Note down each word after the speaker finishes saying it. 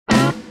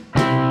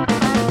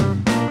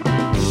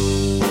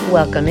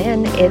Welcome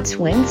in. It's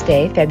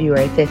Wednesday,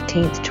 February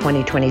 15th,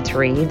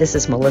 2023. This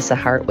is Melissa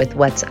Hart with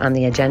What's on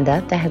the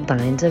Agenda, the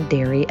headlines of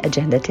Dairy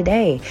Agenda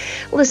today.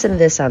 Listen to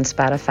this on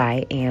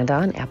Spotify and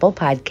on Apple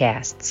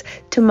Podcasts.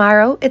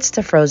 Tomorrow, it's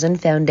the Frozen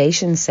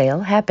Foundation sale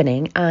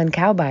happening on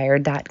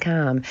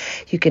cowbuyer.com.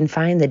 You can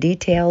find the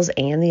details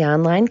and the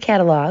online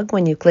catalog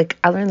when you click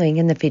on their link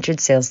in the featured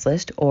sales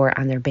list or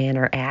on their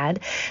banner ad.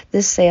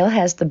 This sale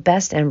has the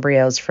best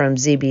embryos from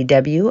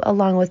ZBW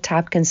along with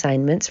top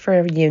consignments for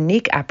a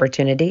unique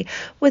opportunity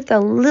with a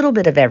little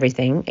bit of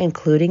everything,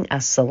 including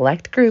a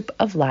select group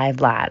of live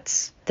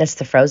lots. That's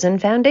the Frozen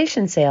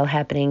Foundation sale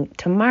happening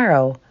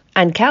tomorrow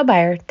on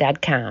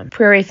cowbuyer.com.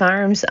 Prairie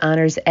Farms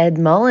honors Ed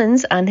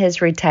Mullins on his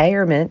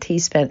retirement. He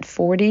spent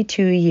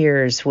 42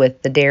 years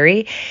with the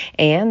dairy,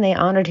 and they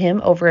honored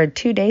him over a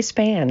 2-day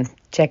span.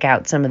 Check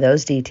out some of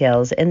those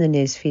details in the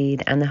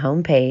newsfeed on the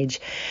homepage.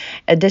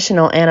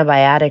 Additional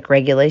antibiotic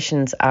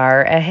regulations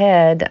are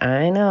ahead.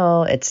 I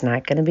know it's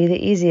not going to be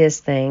the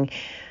easiest thing.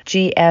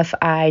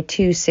 GFI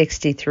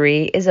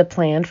 263 is a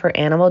plan for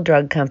animal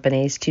drug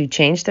companies to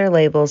change their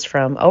labels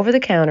from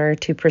over-the-counter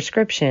to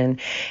prescription,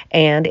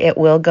 and it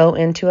will go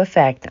into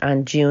effect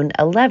on June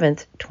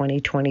 11th,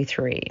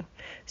 2023.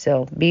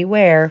 So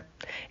beware.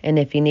 And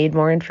if you need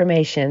more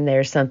information,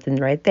 there's something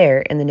right there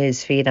in the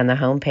newsfeed on the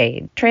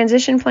homepage.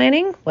 Transition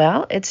planning?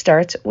 Well, it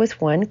starts with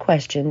one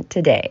question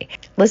today.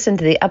 Listen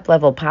to the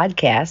Uplevel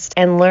podcast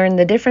and learn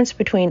the difference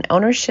between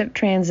ownership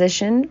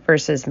transition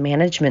versus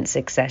management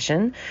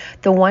succession,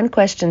 the one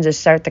question to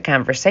start the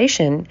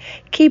conversation,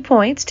 key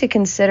points to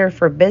consider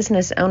for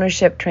business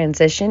ownership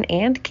transition,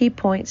 and key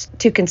points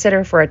to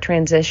consider for a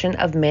transition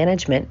of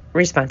management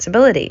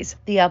responsibilities.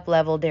 The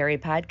Uplevel Dairy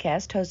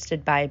podcast,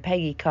 hosted by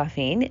Peggy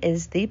Coffeen,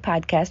 is the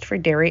podcast for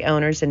dairy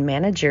owners and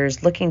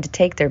managers looking to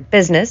take their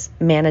business,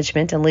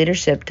 management, and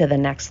leadership to the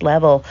next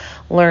level.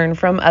 Learn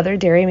from other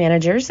dairy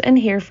managers and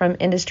hear from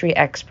industry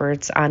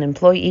experts on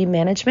employee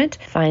management,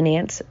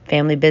 finance,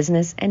 family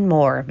business, and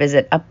more.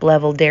 Visit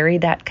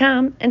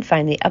upleveldairy.com and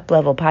find the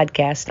Uplevel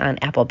podcast on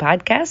Apple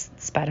Podcasts,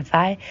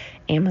 Spotify,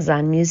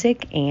 Amazon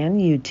Music, and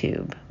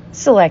YouTube.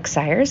 Select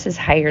Sires has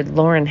hired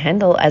Lauren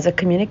Hendel as a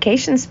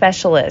communications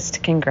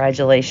specialist.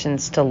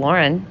 Congratulations to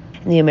Lauren.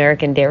 The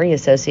American Dairy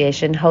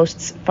Association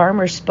hosts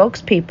farmer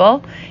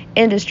spokespeople,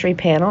 industry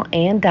panel,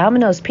 and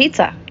Dominos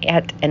Pizza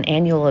at an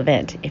annual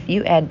event. If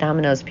you add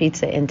Dominos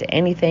Pizza into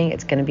anything,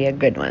 it's going to be a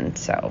good one.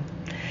 So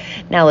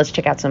now let's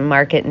check out some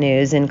market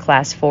news in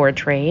Class 4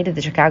 trade at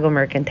the Chicago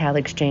Mercantile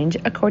Exchange.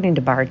 According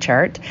to Bar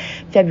Chart,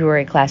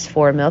 February Class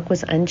 4 milk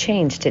was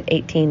unchanged at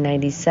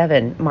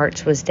 $18.97.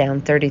 March was down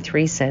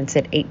 33 cents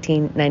at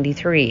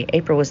 $18.93.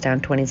 April was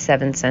down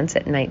 27 cents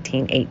at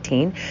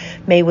 $19.18.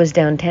 May was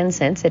down 10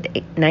 cents at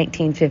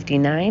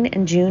 $19.59,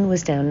 and June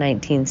was down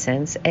 19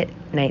 cents at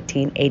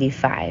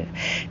 $19.85.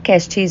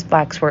 Cash cheese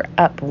blocks were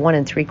up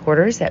 1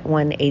 3/4 at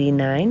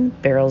 $1.89.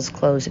 Barrels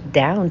closed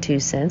down 2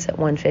 cents at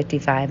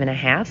 $1.55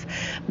 1/2.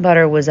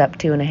 Butter was up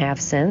 2 1/2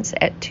 cents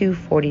at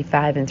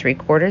 $2.45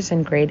 3/4,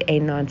 and grade A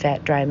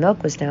non-fat dry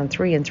milk was down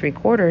 3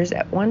 3/4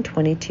 at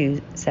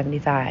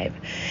 $1.2275.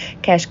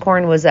 Cash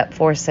corn was up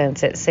 4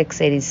 cents at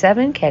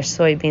 $6.87. Cash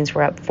soybeans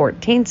were up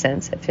 14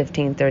 cents at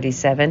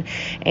 $15.37,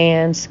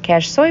 and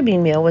cash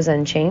soybean meal was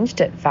unchanged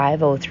at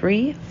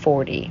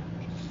 $5.0340.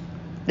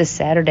 This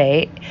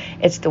Saturday,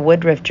 it's the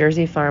Woodruff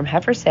Jersey Farm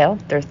Heifer Sale,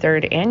 their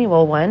 3rd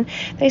annual one.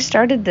 They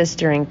started this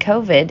during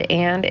COVID,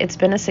 and it's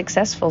been a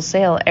successful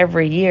sale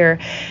every year.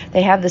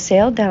 They have the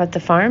sale down at the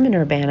farm in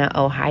Urbana,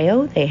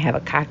 Ohio. They have a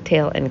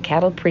cocktail and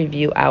cattle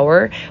preview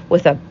hour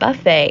with a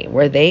buffet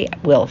where they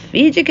will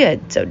feed you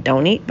good. So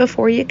don't eat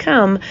before you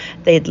come.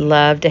 They'd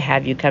love to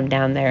have you come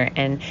down there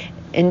and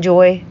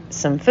enjoy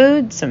some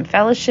food, some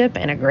fellowship,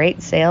 and a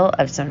great sale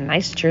of some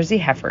nice Jersey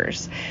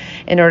heifers.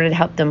 In order to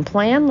help them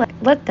plan,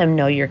 let them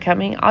know you're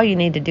coming. All you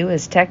need to do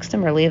is text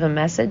them or leave a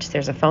message.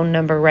 There's a phone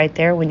number right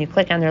there when you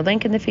click on their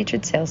link in the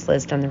featured sales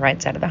list on the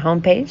right side of the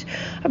homepage,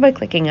 or by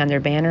clicking on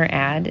their banner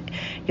ad.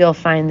 You'll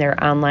find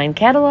their online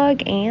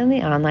catalog and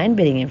the online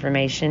bidding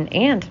information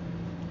and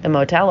the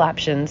motel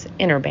options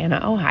in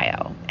Urbana,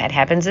 Ohio. That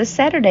happens this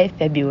Saturday,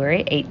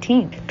 February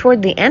 18th.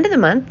 Toward the end of the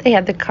month, they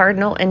have the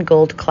Cardinal and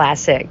Gold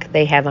Classic.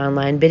 They have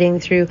online bidding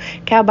through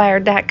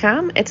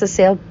cowbuyer.com. It's a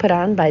sale put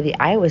on by the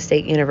Iowa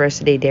State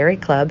University Dairy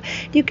Club.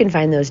 You can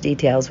find those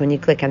details when you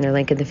click on their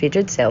link in the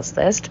featured sales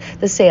list.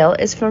 The sale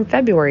is from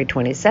February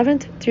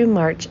 27th through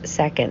March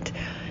 2nd.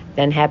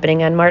 Then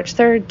happening on March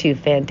 3rd, 2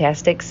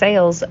 fantastic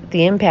sales.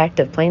 The Impact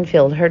of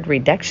Plainfield Herd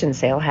Reduction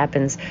Sale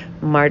happens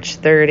March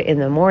 3rd in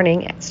the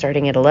morning,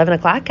 starting at 11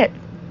 o'clock at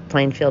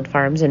Plainfield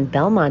Farms in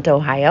Belmont,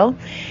 Ohio.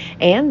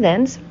 And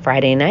then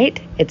Friday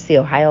night, it's the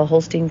Ohio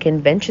Holstein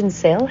Convention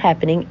Sale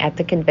happening at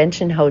the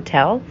Convention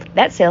Hotel.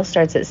 That sale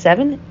starts at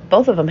 7.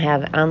 Both of them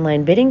have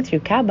online bidding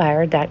through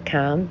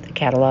cowbuyer.com. The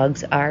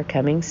catalogs are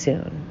coming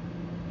soon.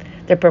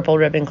 Their Purple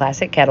Ribbon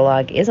Classic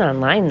catalog is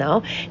online,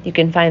 though. You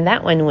can find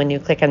that one when you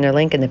click on their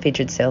link in the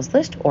featured sales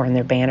list or in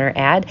their banner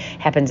ad.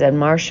 Happens in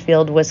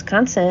Marshfield,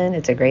 Wisconsin.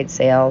 It's a great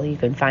sale. You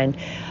can find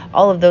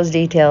all of those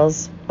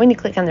details when you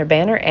click on their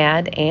banner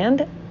ad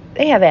and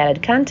They have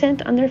added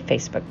content on their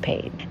Facebook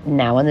page.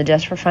 Now in the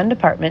Just for Fun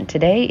department,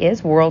 today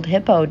is World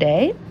Hippo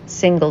Day,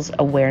 Singles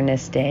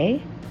Awareness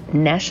Day,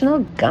 National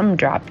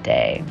Gumdrop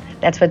Day.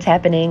 That's what's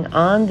happening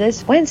on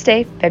this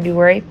Wednesday,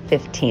 February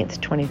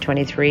 15th,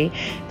 2023.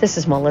 This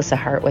is Melissa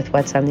Hart with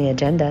What's on the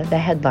Agenda, the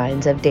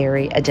headlines of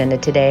Dairy Agenda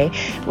Today.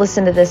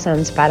 Listen to this on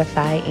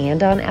Spotify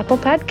and on Apple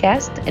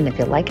Podcasts. And if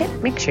you like it,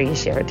 make sure you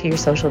share it to your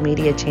social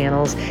media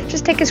channels.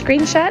 Just take a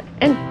screenshot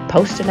and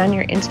post it on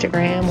your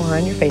Instagram or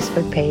on your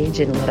Facebook page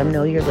and let them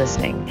know you're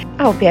listening.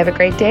 I hope you have a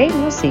great day,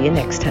 and we'll see you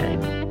next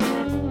time.